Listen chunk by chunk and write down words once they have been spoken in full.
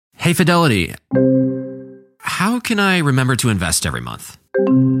Hey, Fidelity. How can I remember to invest every month?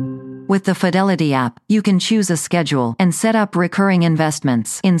 With the Fidelity app, you can choose a schedule and set up recurring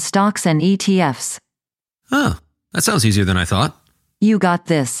investments in stocks and ETFs. Oh, that sounds easier than I thought. You got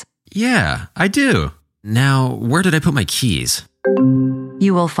this. Yeah, I do. Now, where did I put my keys?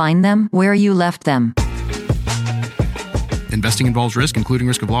 You will find them where you left them. Investing involves risk, including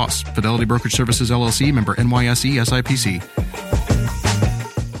risk of loss. Fidelity Brokerage Services, LLC, member NYSE, SIPC.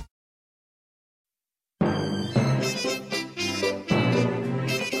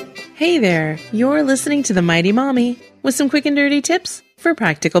 Hey there, you're listening to The Mighty Mommy with some quick and dirty tips for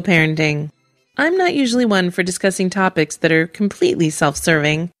practical parenting. I'm not usually one for discussing topics that are completely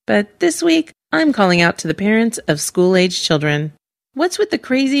self-serving, but this week I'm calling out to the parents of school-aged children. What's with the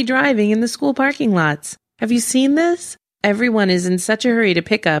crazy driving in the school parking lots? Have you seen this? Everyone is in such a hurry to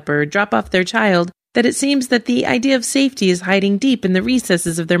pick up or drop off their child that it seems that the idea of safety is hiding deep in the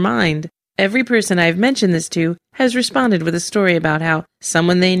recesses of their mind. Every person I've mentioned this to has responded with a story about how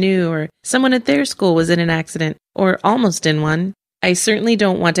someone they knew or someone at their school was in an accident or almost in one. I certainly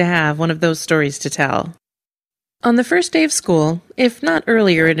don't want to have one of those stories to tell. On the first day of school, if not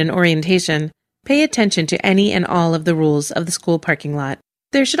earlier at an orientation, pay attention to any and all of the rules of the school parking lot.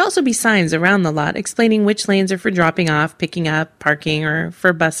 There should also be signs around the lot explaining which lanes are for dropping off, picking up, parking, or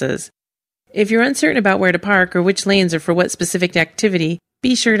for buses. If you're uncertain about where to park or which lanes are for what specific activity,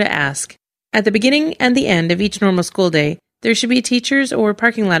 be sure to ask. At the beginning and the end of each normal school day, there should be teachers or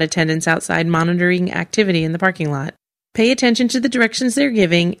parking lot attendants outside monitoring activity in the parking lot. Pay attention to the directions they're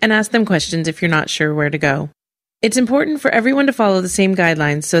giving and ask them questions if you're not sure where to go. It's important for everyone to follow the same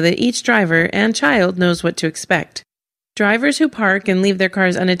guidelines so that each driver and child knows what to expect. Drivers who park and leave their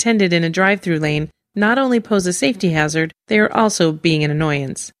cars unattended in a drive-through lane not only pose a safety hazard, they are also being an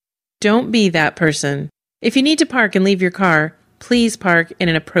annoyance. Don't be that person. If you need to park and leave your car, please park in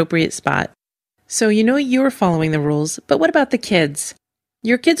an appropriate spot. So you know you're following the rules, but what about the kids?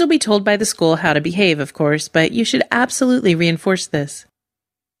 Your kids will be told by the school how to behave, of course, but you should absolutely reinforce this.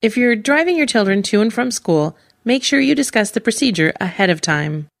 If you're driving your children to and from school, make sure you discuss the procedure ahead of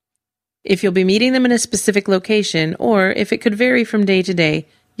time. If you'll be meeting them in a specific location, or if it could vary from day to day,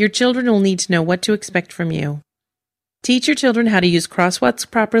 your children will need to know what to expect from you. Teach your children how to use crosswalks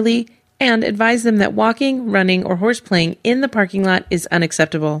properly, and advise them that walking, running, or horseplaying in the parking lot is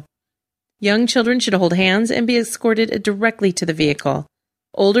unacceptable. Young children should hold hands and be escorted directly to the vehicle.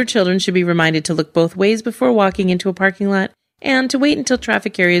 Older children should be reminded to look both ways before walking into a parking lot and to wait until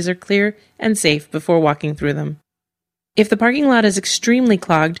traffic areas are clear and safe before walking through them. If the parking lot is extremely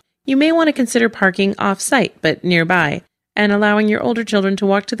clogged, you may want to consider parking off-site but nearby and allowing your older children to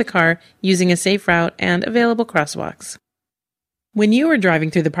walk to the car using a safe route and available crosswalks. When you are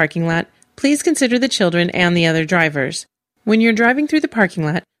driving through the parking lot, please consider the children and the other drivers. When you're driving through the parking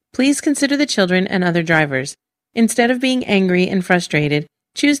lot, please consider the children and other drivers. Instead of being angry and frustrated,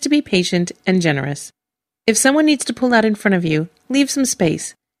 choose to be patient and generous. If someone needs to pull out in front of you, leave some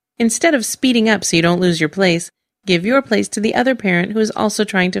space. Instead of speeding up so you don't lose your place, give your place to the other parent who is also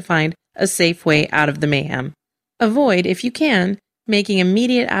trying to find a safe way out of the mayhem. Avoid, if you can, making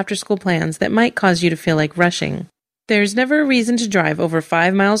immediate after-school plans that might cause you to feel like rushing. There's never a reason to drive over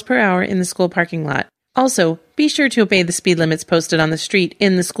 5 miles per hour in the school parking lot. Also, be sure to obey the speed limits posted on the street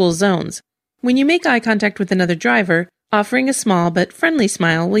in the school zones. When you make eye contact with another driver, offering a small but friendly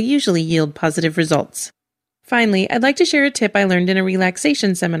smile will usually yield positive results. Finally, I'd like to share a tip I learned in a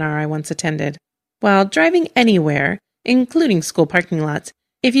relaxation seminar I once attended. While driving anywhere, including school parking lots,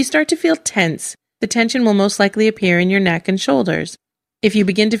 if you start to feel tense, the tension will most likely appear in your neck and shoulders. If you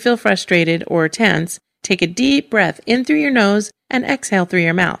begin to feel frustrated or tense, take a deep breath in through your nose and exhale through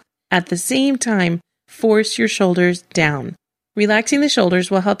your mouth. At the same time, force your shoulders down. Relaxing the shoulders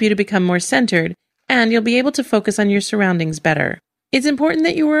will help you to become more centered, and you'll be able to focus on your surroundings better. It's important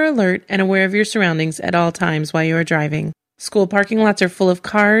that you are alert and aware of your surroundings at all times while you are driving. School parking lots are full of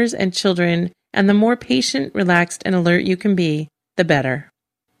cars and children, and the more patient, relaxed, and alert you can be, the better.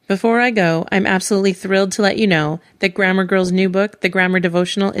 Before I go, I'm absolutely thrilled to let you know that Grammar Girl's new book, The Grammar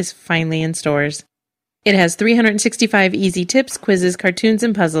Devotional, is finally in stores. It has 365 easy tips, quizzes, cartoons,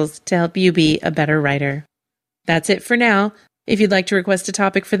 and puzzles to help you be a better writer. That's it for now. If you'd like to request a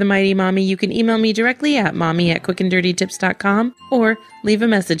topic for the Mighty Mommy, you can email me directly at mommy@quickanddirtytips.com or leave a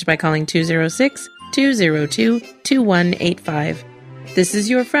message by calling 206-202-2185. This is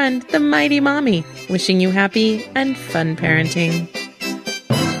your friend, the Mighty Mommy, wishing you happy and fun parenting.